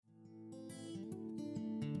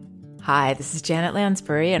Hi, this is Janet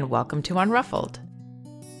Lansbury, and welcome to Unruffled.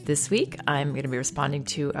 This week, I'm going to be responding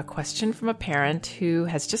to a question from a parent who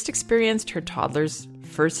has just experienced her toddler's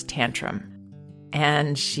first tantrum.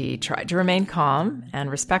 And she tried to remain calm and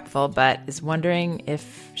respectful, but is wondering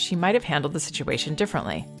if she might have handled the situation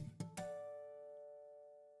differently.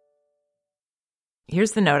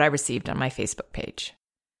 Here's the note I received on my Facebook page.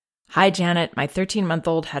 Hi, Janet. My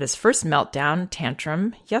 13-month-old had his first meltdown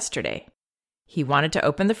tantrum yesterday. He wanted to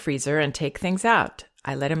open the freezer and take things out.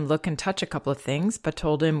 I let him look and touch a couple of things, but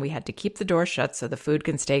told him we had to keep the door shut so the food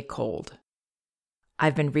can stay cold.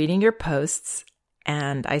 I've been reading your posts,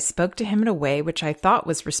 and I spoke to him in a way which I thought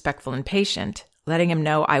was respectful and patient, letting him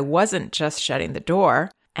know I wasn't just shutting the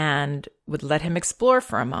door and would let him explore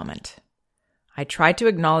for a moment. I tried to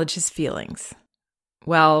acknowledge his feelings.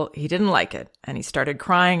 Well, he didn't like it, and he started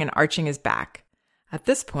crying and arching his back. At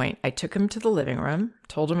this point, I took him to the living room,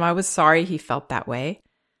 told him I was sorry he felt that way,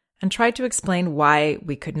 and tried to explain why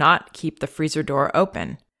we could not keep the freezer door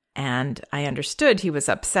open. And I understood he was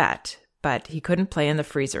upset, but he couldn't play in the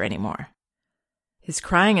freezer anymore. His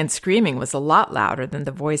crying and screaming was a lot louder than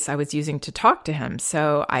the voice I was using to talk to him,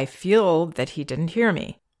 so I feel that he didn't hear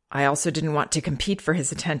me. I also didn't want to compete for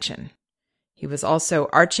his attention. He was also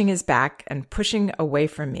arching his back and pushing away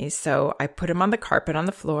from me, so I put him on the carpet on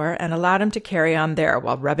the floor and allowed him to carry on there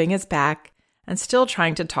while rubbing his back and still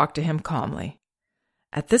trying to talk to him calmly.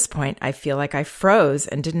 At this point, I feel like I froze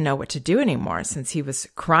and didn't know what to do anymore since he was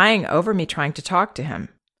crying over me trying to talk to him.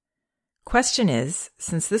 Question is,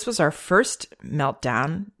 since this was our first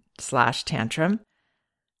meltdown/tantrum,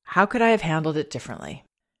 how could I have handled it differently?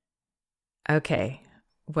 Okay,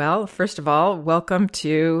 well, first of all, welcome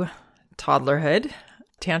to toddlerhood.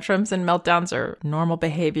 Tantrums and meltdowns are normal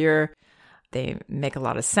behavior. They make a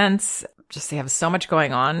lot of sense. Just they have so much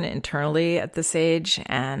going on internally at this age,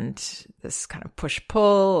 and this kind of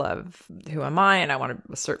push-pull of who am I, and I want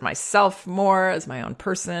to assert myself more as my own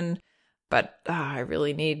person, but I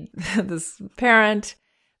really need these parents.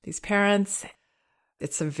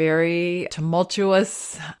 It's a very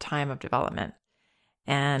tumultuous time of development,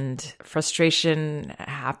 and frustration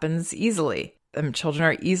happens easily. Children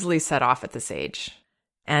are easily set off at this age.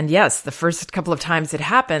 And yes, the first couple of times it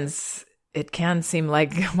happens, it can seem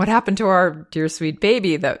like what happened to our dear sweet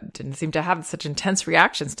baby that didn't seem to have such intense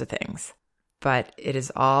reactions to things. But it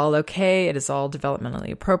is all okay. It is all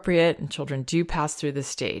developmentally appropriate, and children do pass through this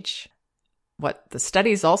stage. What the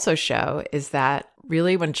studies also show is that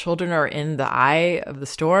really when children are in the eye of the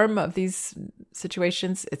storm of these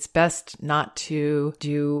situations, it's best not to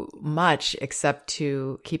do much except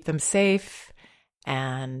to keep them safe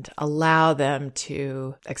and allow them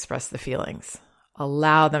to express the feelings,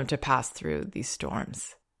 allow them to pass through these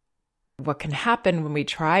storms. What can happen when we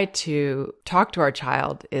try to talk to our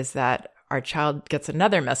child is that our child gets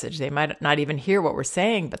another message. They might not even hear what we're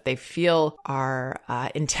saying, but they feel our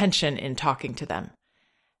intention in talking to them.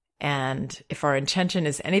 And if our intention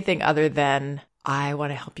is anything other than, I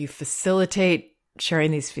want to help you facilitate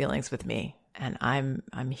sharing these feelings with me, and I'm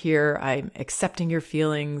here, I'm accepting your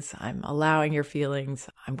feelings, I'm allowing your feelings,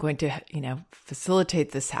 I'm going to,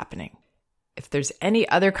 facilitate this happening. If there's any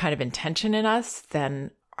other kind of intention in us,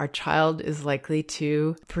 then our child is likely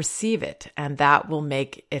to perceive it, and that will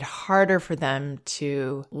make it harder for them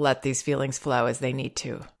to let these feelings flow as they need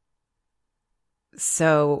to.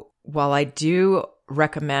 So while I do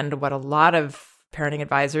recommend what a lot of parenting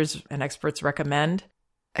advisors and experts recommend,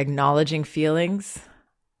 acknowledging feelings,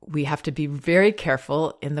 we have to be very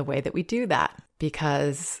careful in the way that we do that,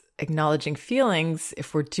 because acknowledging feelings,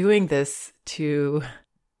 if we're doing this to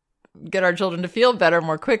get our children to feel better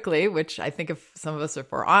more quickly, which I think if some of us,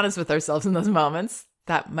 if we're honest with ourselves in those moments,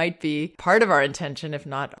 that might be part of our intention, if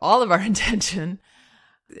not all of our intention.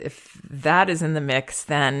 If that is in the mix,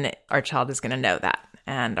 then our child is going to know that.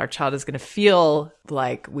 And our child is going to feel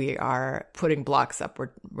like we are putting blocks up.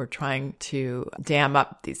 We're trying to dam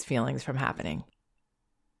up these feelings from happening.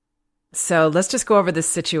 So let's just go over this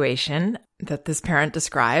situation that this parent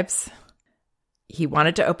describes. He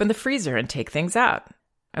wanted to open the freezer and take things out.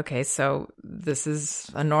 Okay, so this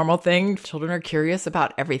is a normal thing. Children are curious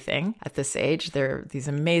about everything at this age. They're these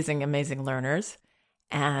amazing, amazing learners,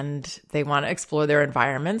 and they want to explore their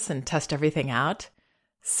environments and test everything out.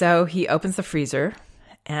 So he opens the freezer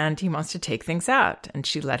and he wants to take things out. And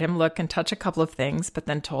she let him look and touch a couple of things, but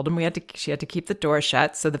then told him she had to keep the door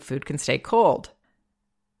shut so the food can stay cold.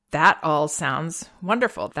 That all sounds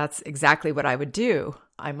wonderful. That's exactly what I would do.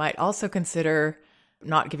 I might also consider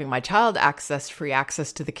not giving my child free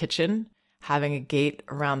access to the kitchen having a gate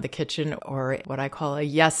around the kitchen, or what I call a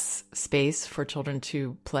yes space for children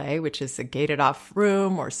to play, which is a gated off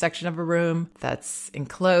room or section of a room that's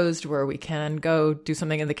enclosed where we can go do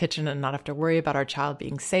something in the kitchen and not have to worry about our child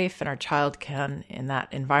being safe. And our child can, in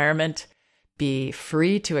that environment, be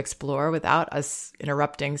free to explore without us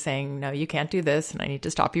interrupting, saying, no, you can't do this, and I need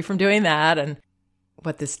to stop you from doing that. And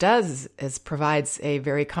what this does is provides a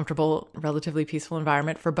very comfortable, relatively peaceful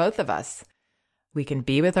environment for both of us. We can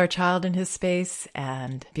be with our child in his space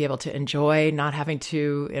and be able to enjoy not having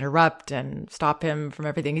to interrupt and stop him from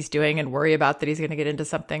everything he's doing and worry about that he's going to get into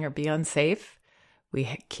something or be unsafe.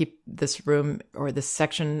 We keep this room or this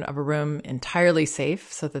section of a room entirely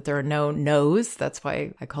safe so that there are no no's. That's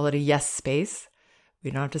why I call it a yes space.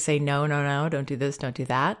 We don't have to say, no, no, no, don't do this, don't do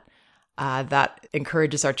that. That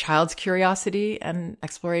encourages our child's curiosity and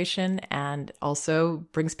exploration, and also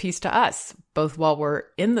brings peace to us, both while we're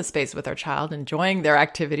in the space with our child, enjoying their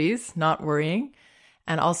activities, not worrying.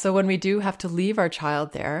 And also when we do have to leave our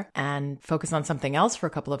child there and focus on something else for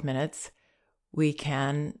a couple of minutes, we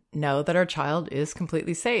can know that our child is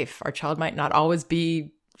completely safe. Our child might not always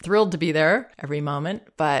be thrilled to be there every moment,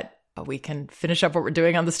 but we can finish up what we're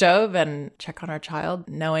doing on the stove and check on our child,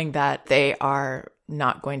 knowing that they are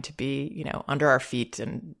not going to be, under our feet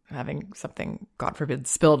and having something, God forbid,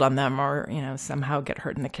 spilled on them or, somehow get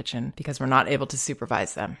hurt in the kitchen because we're not able to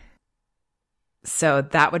supervise them. So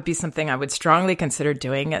that would be something I would strongly consider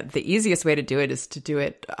doing. The easiest way to do it is to do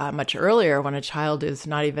it much earlier when a child is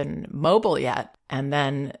not even mobile yet. And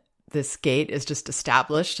then this gate is just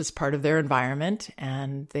established as part of their environment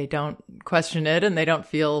and they don't question it and they don't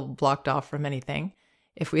feel blocked off from anything.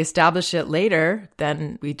 If we establish it later,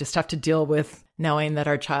 then we just have to deal with knowing that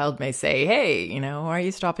our child may say, hey, why are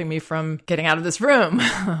you stopping me from getting out of this room?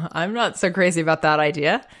 I'm not so crazy about that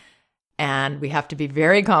idea. And we have to be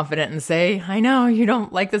very confident and say, I know you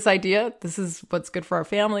don't like this idea. This is what's good for our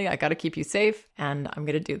family. I got to keep you safe and I'm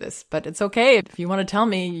going to do this. But it's okay if you want to tell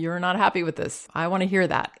me you're not happy with this. I want to hear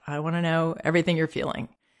that. I want to know everything you're feeling.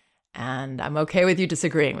 And I'm okay with you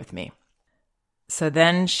disagreeing with me. So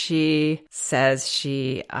then she says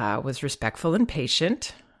she was respectful and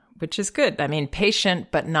patient, which is good. I mean, patient,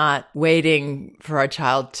 but not waiting for our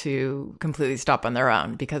child to completely stop on their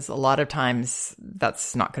own, because a lot of times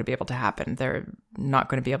that's not going to be able to happen. They're not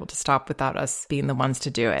going to be able to stop without us being the ones to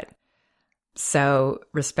do it. So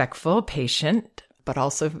respectful, patient, but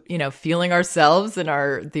also, feeling ourselves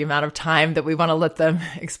and the amount of time that we want to let them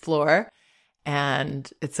explore. And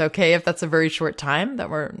it's okay if that's a very short time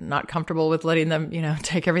that we're not comfortable with letting them,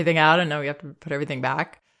 take everything out and now we have to put everything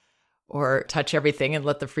back, or touch everything and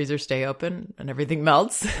let the freezer stay open and everything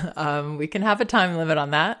melts. We can have a time limit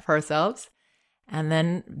on that for ourselves. And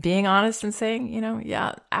then being honest and saying,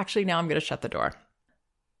 yeah, actually now I'm going to shut the door.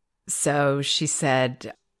 So she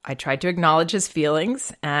said, I tried to acknowledge his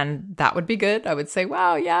feelings and that would be good. I would say,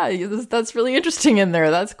 wow, yeah, that's really interesting in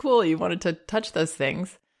there. That's cool. You wanted to touch those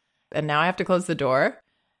things. And now I have to close the door.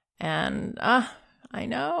 And I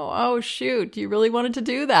know. Oh, shoot. You really wanted to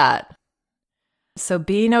do that. So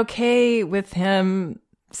being okay with him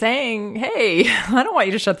saying, hey, I don't want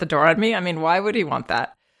you to shut the door on me. I mean, why would he want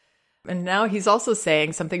that? And now he's also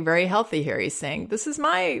saying something very healthy here. He's saying, this is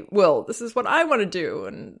my will. This is what I want to do.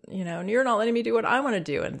 And, and you're not letting me do what I want to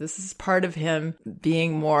do. And this is part of him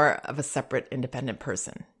being more of a separate, independent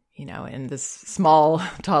person, in this small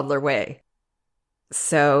toddler way.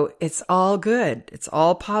 So it's all good. It's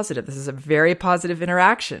all positive. This is a very positive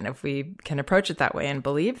interaction if we can approach it that way and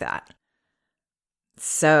believe that.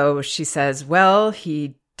 So she says, well,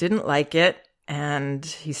 he didn't like it and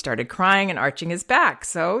he started crying and arching his back.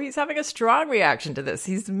 So he's having a strong reaction to this.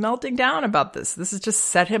 He's melting down about this. This has just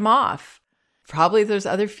set him off. Probably there's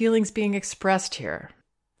other feelings being expressed here.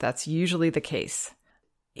 That's usually the case.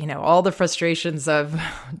 All the frustrations of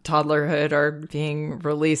toddlerhood are being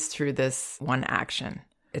released through this one action.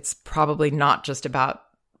 It's probably not just about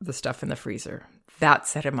the stuff in the freezer. That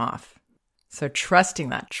set him off. So trusting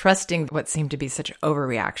what seemed to be such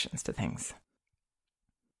overreactions to things.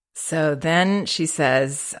 So then she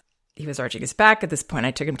says, he was arching his back. At this point,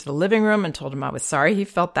 I took him to the living room and told him I was sorry he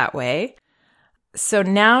felt that way. So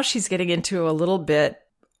now she's getting into a little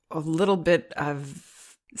bit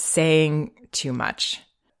of saying too much,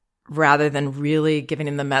 rather than really giving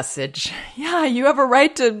him the message, yeah, you have a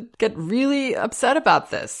right to get really upset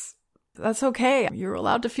about this. That's okay. You're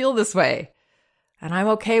allowed to feel this way. And I'm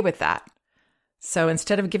okay with that. So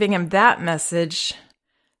instead of giving him that message,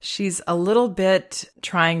 she's a little bit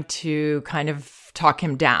trying to kind of talk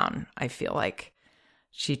him down, I feel like.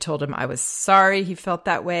 She told him I was sorry he felt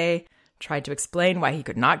that way, tried to explain why he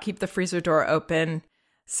could not keep the freezer door open,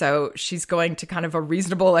 So she's going to kind of a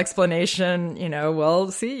reasonable explanation,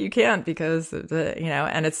 well, see, you can't because of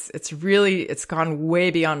and it's gone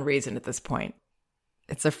way beyond reason at this point.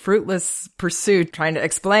 It's a fruitless pursuit trying to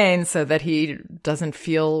explain so that he doesn't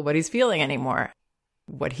feel what he's feeling anymore.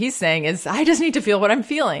 What he's saying is, I just need to feel what I'm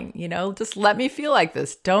feeling, just let me feel like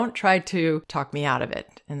this. Don't try to talk me out of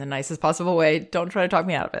it in the nicest possible way. Don't try to talk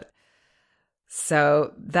me out of it.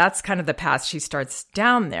 So that's kind of the path she starts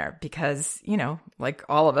down there because, like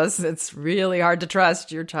all of us, it's really hard to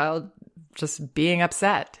trust your child just being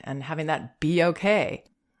upset and having that be okay.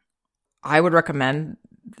 I would recommend,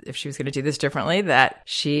 if she was going to do this differently, that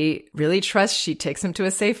she really trusts. She takes him to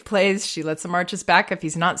a safe place. She lets him arch his back. If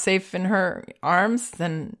he's not safe in her arms,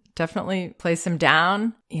 then definitely place him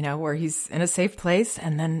down, where he's in a safe place,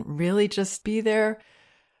 and then really just be there.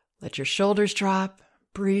 Let your shoulders drop,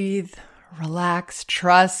 breathe, relax,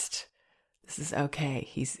 trust. This is okay.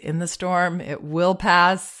 He's in the storm. It will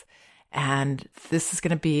pass. And this is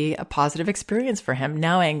going to be a positive experience for him,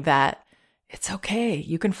 knowing that it's okay.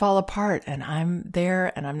 You can fall apart and I'm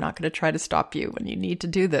there and I'm not going to try to stop you when you need to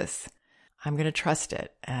do this. I'm going to trust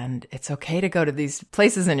it. And it's okay to go to these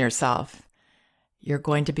places in yourself. You're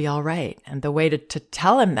going to be all right. And the way to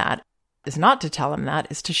tell him that is not to tell him that,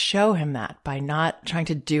 is to show him that by not trying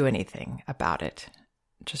to do anything about it.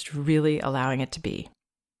 Just really allowing it to be.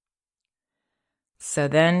 So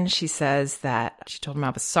then she says that she told him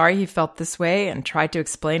I was sorry he felt this way and tried to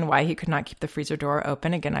explain why he could not keep the freezer door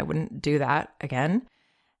open. Again, I wouldn't do that again.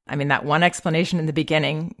 I mean, that one explanation in the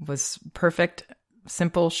beginning was perfect,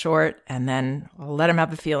 simple, short, and then I'll let him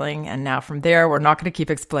have the feeling. And now from there, we're not going to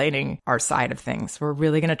keep explaining our side of things. We're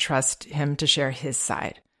really going to trust him to share his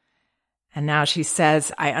side. And now she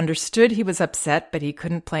says, I understood he was upset, but he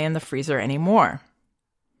couldn't play in the freezer anymore.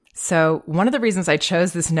 So one of the reasons I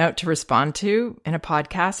chose this note to respond to in a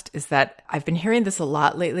podcast is that I've been hearing this a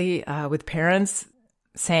lot lately with parents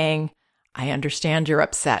saying, I understand you're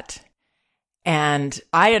upset. And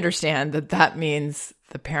I understand that that means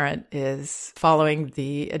the parent is following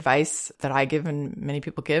the advice that I give and many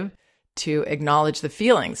people give to acknowledge the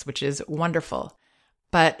feelings, which is wonderful.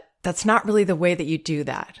 But that's not really the way that you do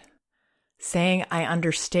that. Saying, I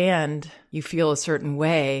understand you feel a certain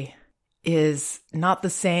way is not the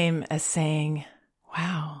same as saying,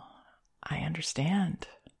 wow, I understand.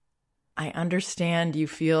 I understand you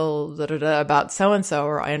feel about so-and-so,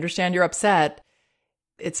 or I understand you're upset.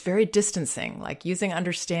 It's very distancing. Like using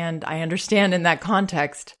understand, I understand in that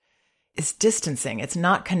context is distancing. It's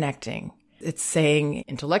not connecting. It's saying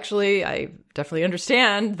intellectually, I definitely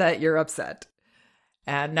understand that you're upset.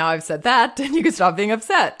 And now I've said that, and you can stop being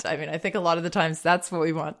upset. I mean, I think a lot of the times that's what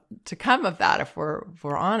we want to come of that if we're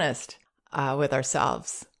honest with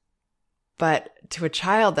ourselves. But to a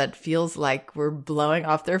child, that feels like we're blowing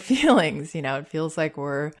off their feelings. It feels like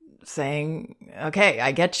we're saying, okay,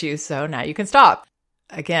 I get you, so now you can stop.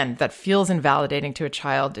 Again, that feels invalidating to a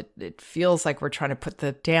child. It feels like we're trying to put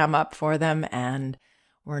the dam up for them, and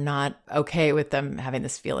we're not okay with them having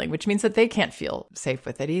this feeling, which means that they can't feel safe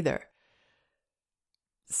with it either.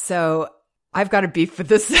 So I've got a beef with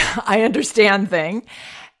this I understand thing.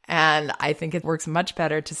 And I think it works much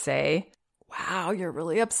better to say, wow, you're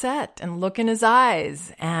really upset, and look in his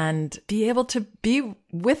eyes and be able to be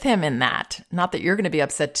with him in that. Not that you're going to be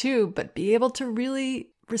upset too, but be able to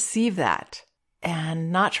really receive that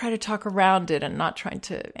and not try to talk around it and not trying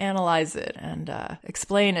to analyze it and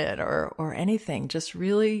explain it or anything. Just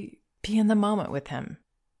really be in the moment with him.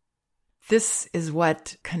 This is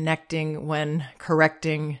what connecting when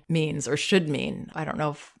correcting means, or should mean. I don't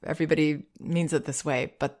know if everybody means it this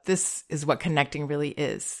way, but this is what connecting really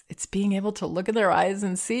is. It's being able to look in their eyes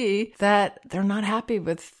and see that they're not happy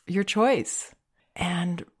with your choice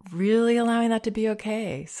and really allowing that to be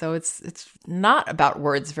okay. So it's not about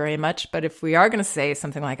words very much, but if we are going to say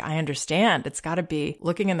something like, I understand, it's got to be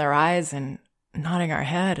looking in their eyes and nodding our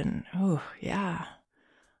head and, oh, yeah.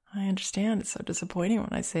 I understand. It's so disappointing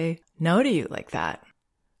when I say no to you like that.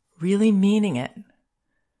 Really meaning it.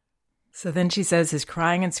 So then she says his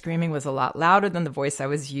crying and screaming was a lot louder than the voice I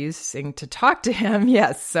was using to talk to him.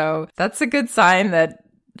 Yes, so that's a good sign that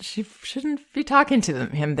she shouldn't be talking to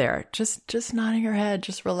him there. Just nodding her head,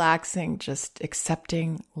 just relaxing, just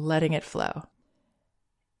accepting, letting it flow.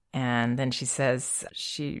 And then she says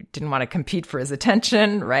she didn't want to compete for his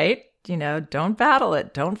attention, right? Don't battle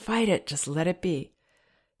it. Don't fight it. Just let it be.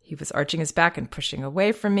 He was arching his back and pushing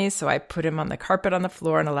away from me, so I put him on the carpet on the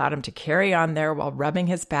floor and allowed him to carry on there while rubbing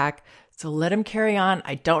his back. So let him carry on.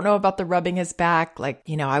 I don't know about the rubbing his back.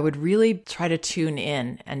 I would really try to tune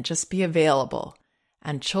in and just be available.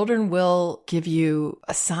 And children will give you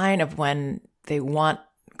a sign of when they want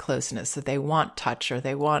closeness, that they want touch or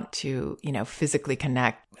they want to, physically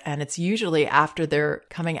connect. And it's usually after they're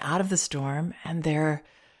coming out of the storm and they're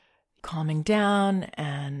calming down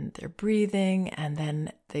and they're breathing, and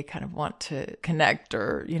then they kind of want to connect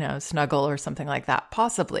or, snuggle or something like that,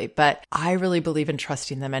 possibly. But I really believe in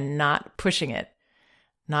trusting them and not pushing it,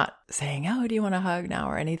 not saying, oh, do you want a hug now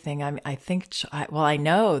or anything. I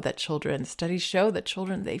know that studies show that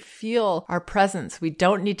children, they feel our presence. We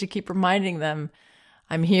don't need to keep reminding them,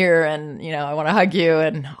 I'm here and, I want to hug you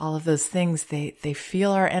and all of those things. They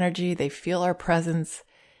feel our energy. They feel our presence.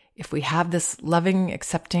 If we have this loving,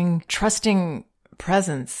 accepting, trusting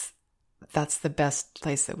presence, that's the best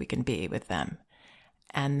place that we can be with them.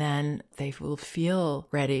 And then they will feel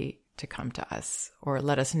ready to come to us or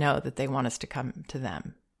let us know that they want us to come to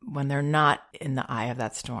them when they're not in the eye of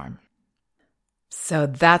that storm. So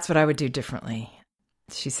that's what I would do differently.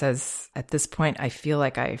 She says, at this point, I feel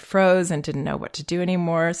like I froze and didn't know what to do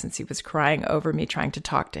anymore since he was crying over me trying to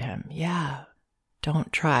talk to him. Yeah,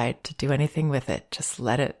 don't try to do anything with it. Just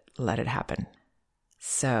let it happen.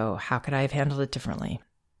 So how could I have handled it differently?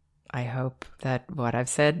 I hope that what I've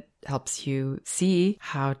said helps you see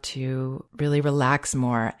how to really relax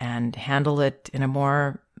more and handle it in a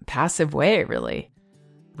more passive way, really.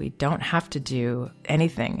 We don't have to do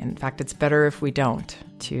anything. In fact, it's better if we don't,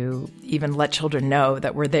 to even let children know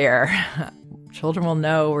that we're there. Children will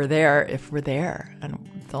know we're there if we're there, and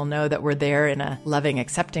they'll know that we're there in a loving,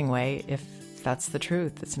 accepting way if that's the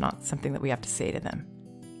truth. It's not something that we have to say to them.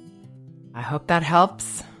 I hope that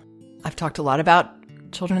helps. I've talked a lot about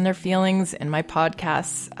children and their feelings in my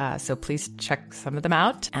podcasts, so please check some of them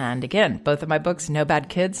out. And again, both of my books, No Bad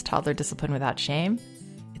Kids, Toddler Discipline Without Shame.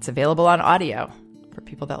 It's available on audio for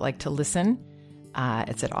people that like to listen.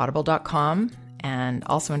 It's at audible.com and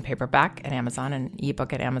also in paperback at Amazon and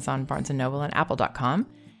ebook at Amazon, Barnes & Noble, and apple.com.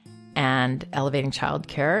 And Elevating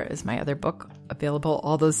Childcare is my other book, available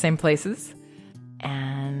all those same places.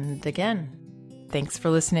 And again, thanks for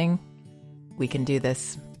listening. We can do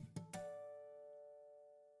this.